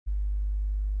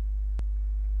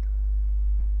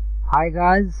Hi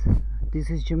guys, this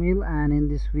is Jamil, and in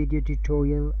this video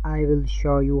tutorial I will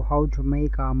show you how to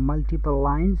make multiple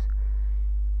lines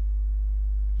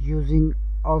using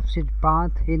offset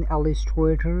path in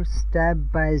Illustrator. Step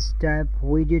by step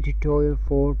video tutorial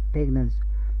for beginners.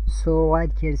 So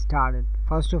let's get started.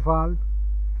 First of all,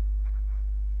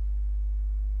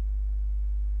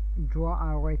 draw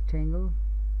a rectangle.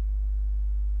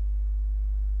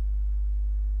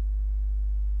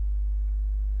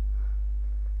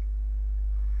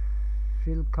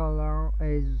 Fill color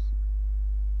is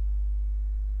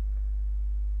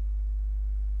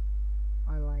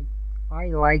I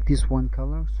like this one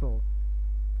color, so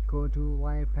go to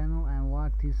layer panel and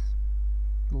lock this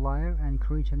layer and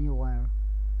create a new layer.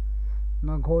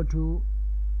 Now go to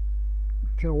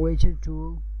curvature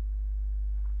tool,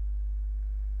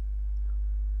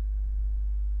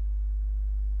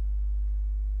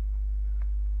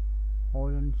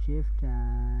 hold on shift,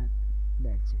 and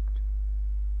that's it.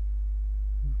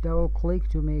 Double click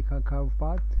to make a curve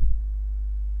path.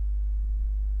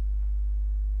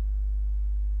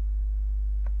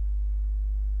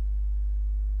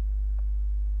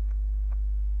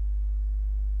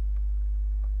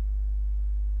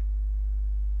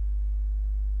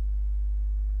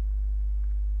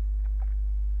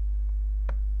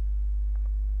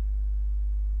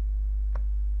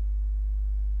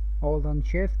 Hold on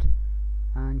shift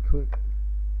and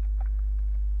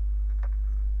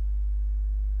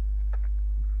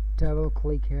double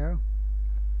click here.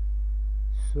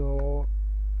 So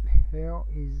here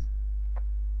is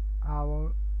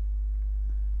our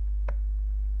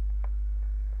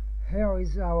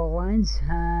lines,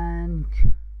 and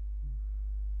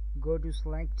go to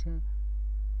selection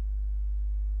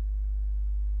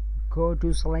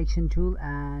tool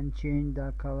and change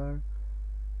the color.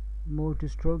 Move to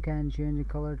stroke and change the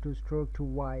color to stroke to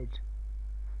white.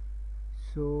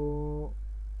 So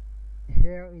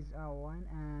here is our line,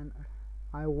 and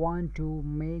I want to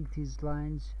make these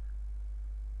lines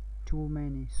too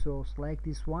many, so select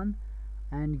this one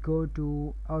and go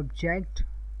to object,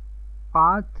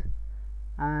 path,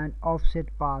 and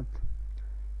offset path.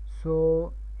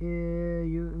 So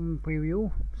you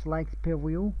preview, select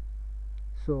preview.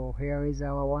 So here is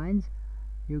our lines.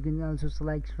 You can also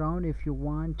select round if you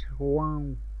want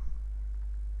round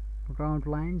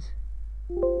lines.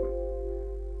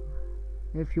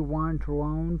 If you want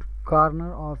round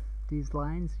corner of these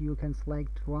lines, you can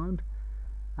select round.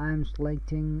 I am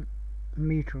selecting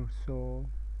meter, so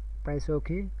press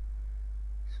OK.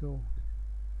 So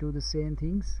do the same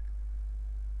things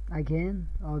again,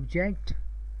 object,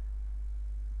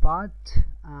 path,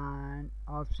 and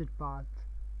offset path,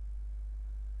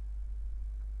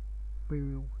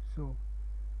 preview. So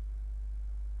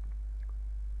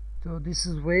this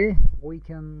is way we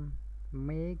can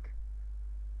make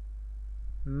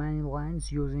many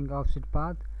lines using offset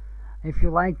path. If you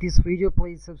like this video,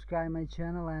 please subscribe my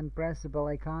channel and press the bell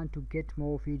icon to get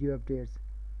more video updates.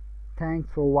 Thanks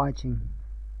for watching.